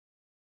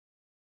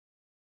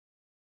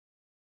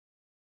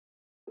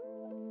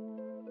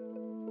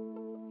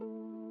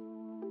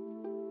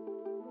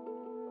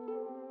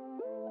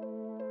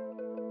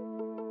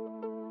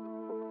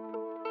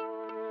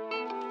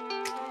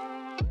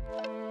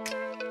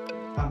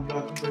I'm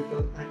Raghav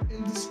Mittal, and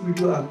in this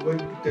video I'm going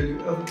to tell you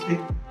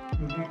everything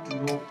you need to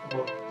know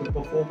about the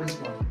performance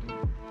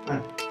marketing,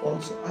 and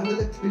also I will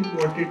explain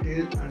what it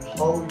is and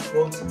how it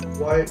works and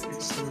why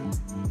it's an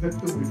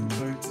effective way to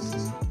drive the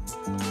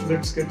system. So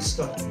let's get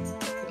started.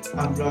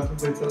 I'm Raghav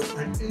Mittal,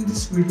 and in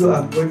this video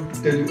I'm going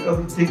to tell you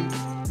everything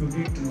you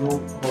need to know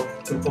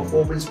about the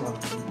performance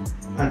marketing,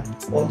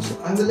 and also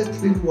I will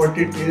explain what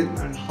it is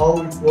and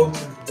how it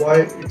works and why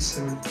it's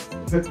an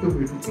effective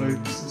way to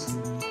drive the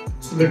system.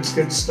 So let's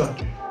get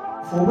started.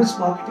 Performance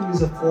marketing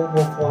is a form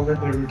of online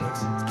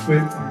advertising where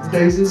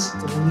advertisers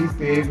only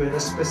pay when a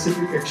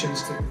specific action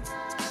is taken,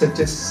 such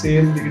as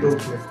sale, lead, or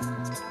click.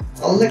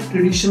 Unlike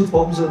traditional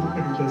forms of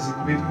advertising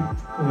where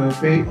you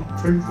pay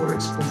upfront for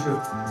exposure,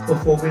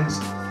 performance,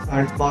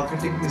 and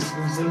marketing is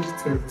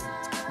result-driven,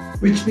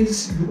 which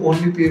means you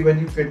only pay when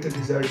you get the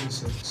desired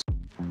results.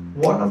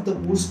 One of the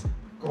most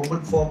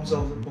common forms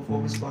of the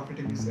performance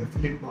marketing is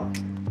affiliate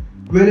marketing,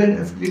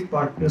 wherein affiliate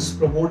partners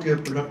promote your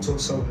products or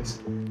service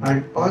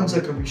and earns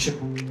a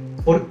commission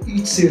for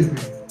each sale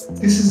made.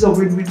 This is a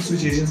win-win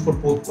situation for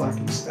both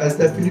parties, as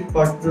the affiliate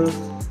partner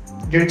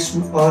gets to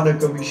earn a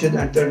commission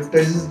and the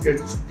advertisers get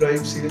to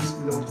drive sales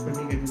without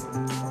spending any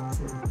money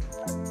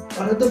upfront.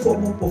 Another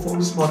form of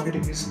performance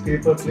marketing is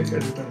pay-per-click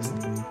advertising,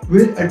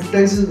 where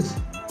advertisers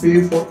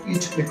pay for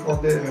each click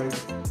on their ad.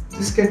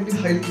 This can be a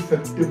highly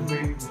effective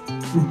way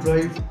to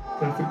drive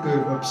traffic to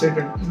your website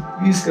and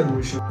increase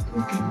conversion.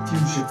 In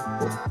conclusion,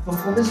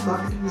 performance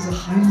marketing is a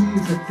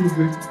highly effective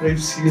way to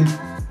drive sales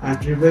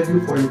and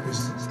revenue for your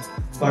business.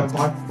 By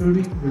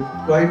partnering with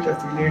right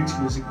affiliates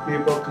using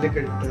pay-per-click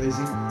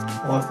advertising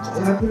or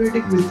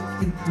collaborating with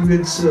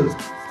influencers,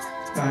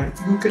 and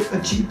you can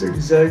achieve the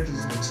desired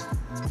results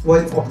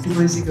while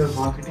optimizing your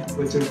marketing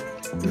budget.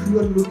 If you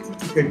are looking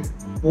to get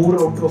more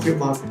out of your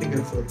marketing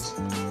efforts,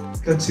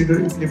 consider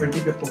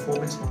implementing a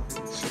performance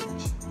marketing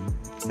strategy.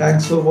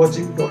 Thanks for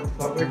watching. Don't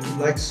forget to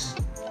like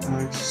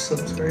and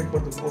subscribe for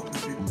the more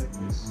content like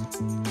this.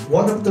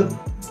 One of the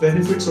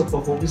benefits of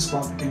performance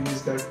marketing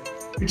is that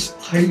it's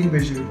highly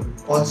measurable.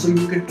 Also,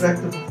 you can track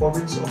the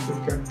performance of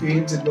your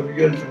campaigns in the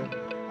real time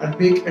and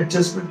make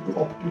adjustments to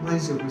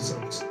optimize your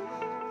results.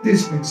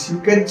 This means you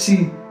can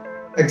see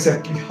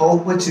exactly how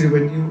much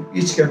revenue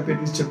each campaign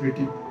is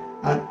generating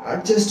and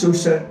adjust your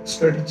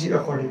strategy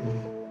accordingly.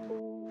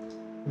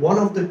 One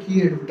of the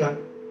key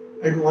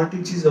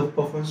advantages of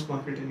performance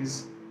marketing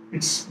is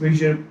its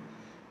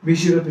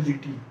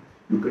measurability.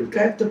 You can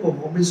track the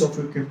performance of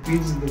your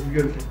campaigns in the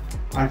real time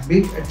and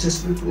make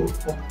adjustments to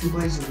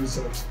optimize your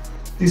results.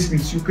 This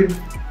means you can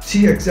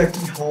see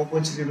exactly how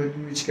much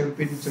revenue each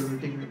campaign is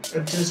generating and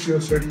adjust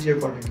your strategy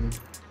accordingly.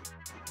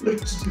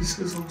 Let's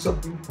discuss on some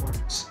new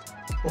points.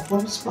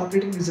 Performance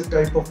marketing is a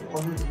type of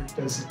online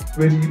advertising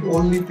where you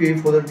only pay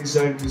for the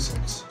desired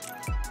results.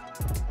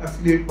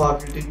 Affiliate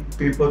marketing,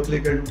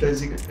 pay-per-click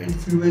advertising, and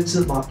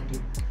influencer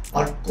marketing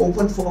are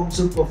common forms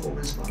of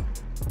performance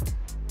marketing.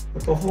 The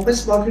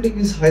performance marketing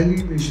is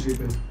highly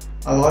measurable,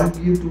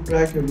 allowing you to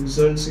track your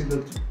results in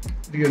the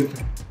real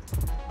time.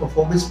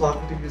 Performance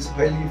marketing is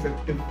highly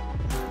effective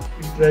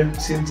in driving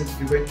sales and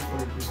revenue for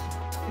your business.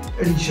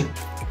 In addition,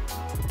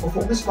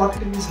 performance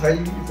marketing is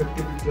highly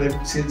effective in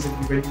driving sales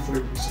and revenue for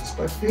your business.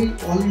 By paying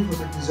only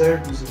for the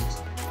desired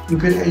results, you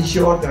can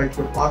ensure that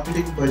your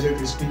marketing budget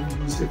is being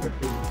used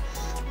effectively.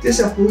 This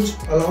approach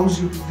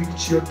allows you to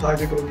reach your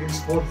target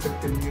audience more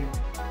effectively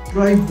and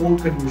drive more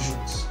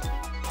conversions.